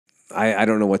I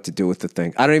don't know what to do with the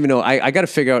thing. I don't even know. I got to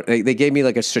figure out. They gave me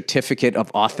like a certificate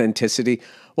of authenticity.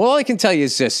 Well, all I can tell you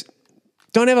is this.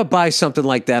 Don't ever buy something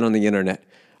like that on the internet.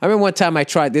 I remember one time I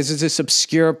tried, this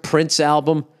obscure Prince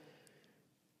album,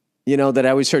 you know, that I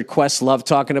always heard Questlove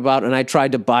talking about, and I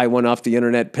tried to buy one off the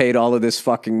internet, paid all of this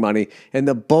fucking money, and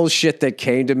the bullshit that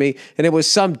came to me, and it was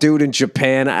some dude in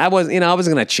Japan. I wasn't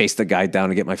going to chase the guy down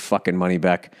to get my fucking money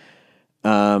back.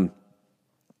 I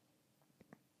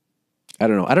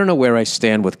don't know. I don't know where I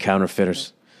stand with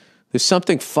counterfeiters. There's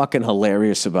something fucking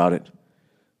hilarious about it,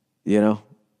 you know?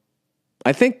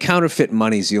 I think counterfeit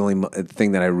money is the only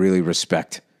thing that I really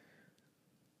respect.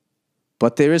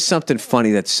 But there is something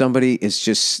funny that somebody is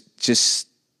just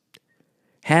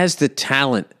has the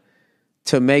talent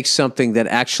to make something that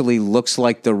actually looks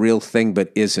like the real thing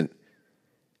but isn't.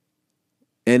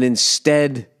 And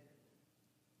instead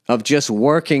of just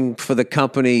working for the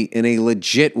company in a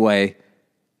legit way,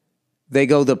 they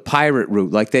go the pirate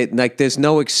route. Like there's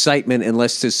no excitement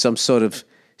unless there's some sort of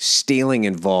stealing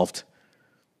involved.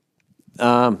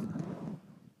 Let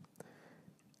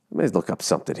me look up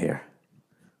something here.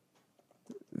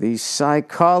 The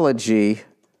psychology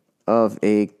of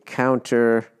a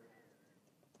well,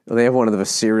 they have one of a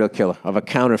serial killer, of a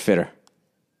counterfeiter.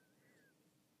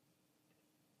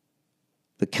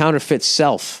 The counterfeit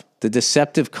self, the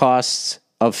deceptive costs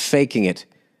of faking it.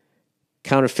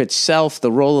 Counterfeit self,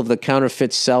 the role of the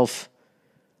counterfeit self.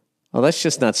 Well, that's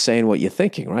just not saying what you're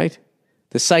thinking, right?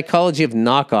 The psychology of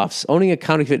knockoffs, owning a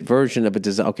counterfeit version of a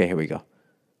design. Okay, here we go.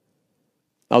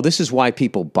 Oh, this is why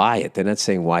people buy it. They're not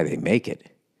saying why they make it.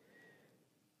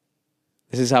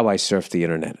 This is how I surf the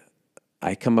internet.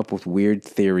 I come up with weird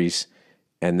theories,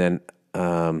 and then,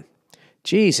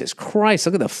 Jesus Christ,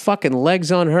 look at the fucking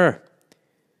legs on her.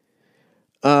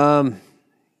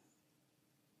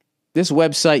 This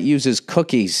website uses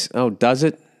cookies. Oh, does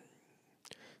it?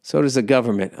 So does the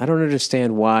government. I don't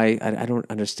understand why. I don't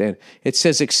understand. It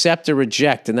says accept or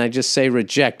reject, and I just say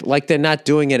reject, like they're not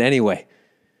doing it anyway.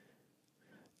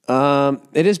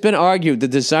 It has been argued the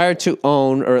desire to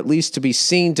own, or at least to be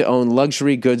seen to own,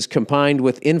 luxury goods combined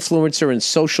with influencer and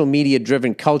social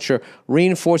media-driven culture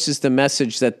reinforces the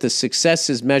message that the success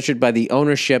is measured by the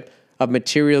ownership of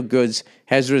material goods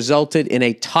has resulted in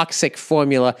a toxic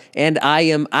formula, and I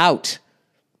am out.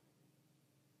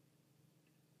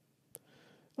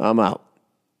 I'm out.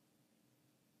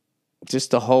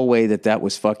 Just the whole way that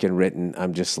was fucking written,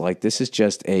 I'm just like, this is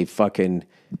just a fucking...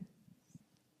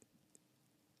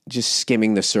 just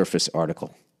skimming the surface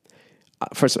article.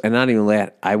 First, and not even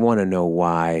that, I want to know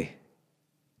why.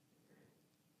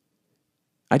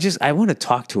 I want to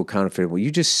talk to a counterfeiter. Well,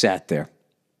 you just sat there.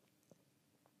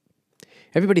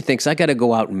 Everybody thinks I got to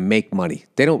go out and make money.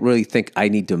 They don't really think I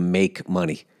need to make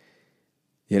money.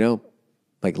 You know?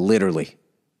 Like literally.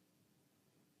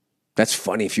 That's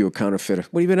funny if you're a counterfeiter.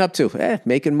 What have you been up to?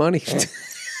 Making money.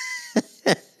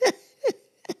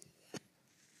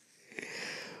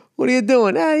 What are you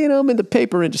doing? I'm in the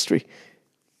paper industry.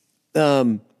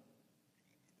 That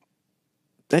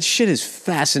shit is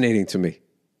fascinating to me.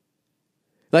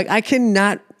 Like, I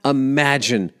cannot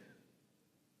imagine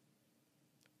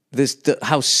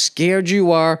how scared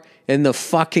you are in the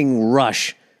fucking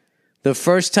rush the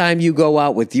first time you go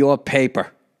out with your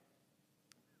paper.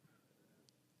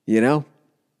 You know?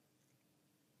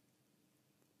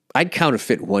 I'd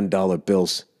counterfeit $1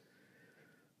 bills.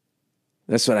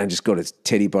 That's what I just go to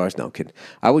titty bars. No, I'm kidding.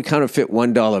 I would counterfeit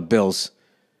 $1 bills.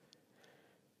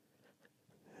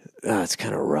 It's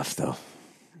kind of rough, though.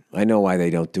 I know why they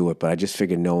don't do it, but I just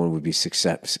figured no one would be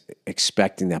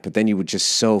expecting that. But then you would just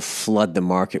so flood the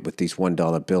market with these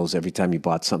 $1 bills every time you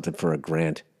bought something for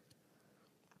 $1,000.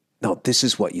 No, this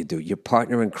is what you do. Your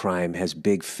partner in crime has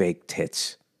big fake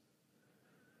tits.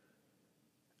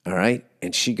 All right?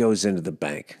 And she goes into the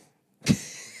bank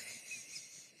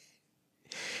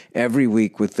every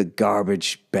week with the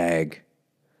garbage bag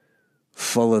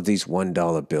full of these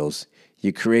 $1 bills.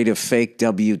 You create a fake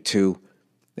W-2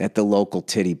 at the local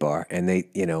titty bar, and they,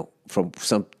 from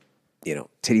some,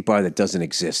 titty bar that doesn't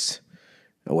exist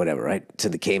or whatever, right? To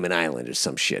the Cayman Island or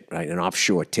some shit, right? An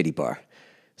offshore titty bar.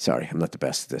 Sorry, I'm not the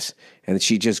best at this. And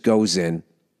she just goes in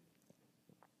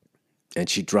and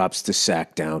she drops the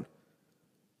sack down,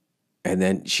 and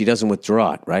then she doesn't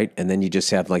withdraw it, right? And then you just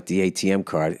have like the ATM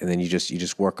card, and then you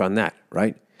just work on that,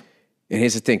 right? And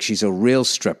here's the thing, she's a real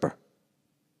stripper.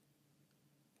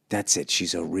 That's it.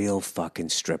 She's a real fucking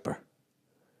stripper.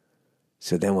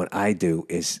 So then what I do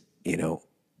is,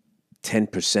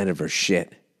 10% of her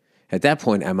shit. At that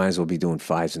point, I might as well be doing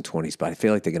 5s and 20s, but I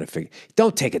feel like they're going to figure...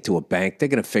 Don't take it to a bank. They're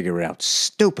going to figure it out.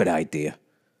 Stupid idea.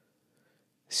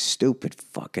 Stupid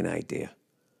fucking idea.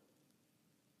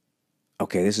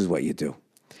 Okay, this is what you do.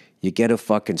 You get a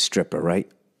fucking stripper, right?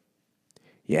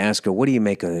 You ask her, what do you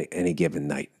make on any given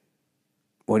night?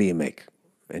 What do you make?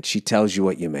 And she tells you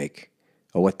what you make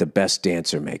or what the best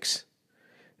dancer makes.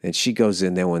 And she goes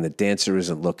in there when the dancer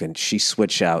isn't looking. She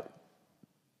switch out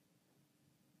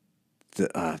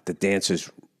the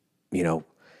dancer's,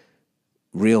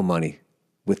 real money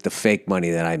with the fake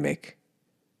money that I make.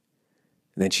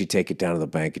 And then she'd take it down to the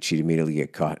bank and she'd immediately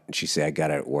get caught. And she'd say, I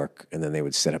got it at work. And then they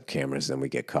would set up cameras and then we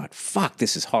get caught. Fuck,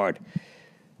 this is hard.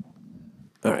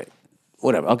 All right.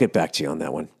 Whatever. I'll get back to you on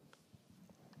that one.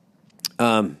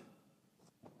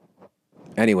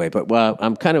 Anyway, but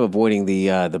I'm kind of avoiding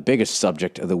the biggest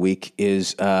subject of the week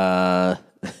is, unless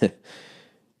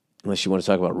you want to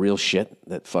talk about real shit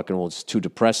that fucking was too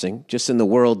depressing. Just in the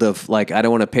world of I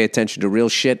don't want to pay attention to real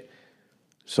shit,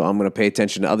 so I'm going to pay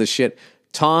attention to other shit.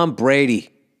 Tom Brady,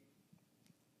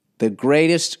 the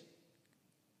greatest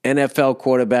NFL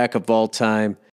quarterback of all time,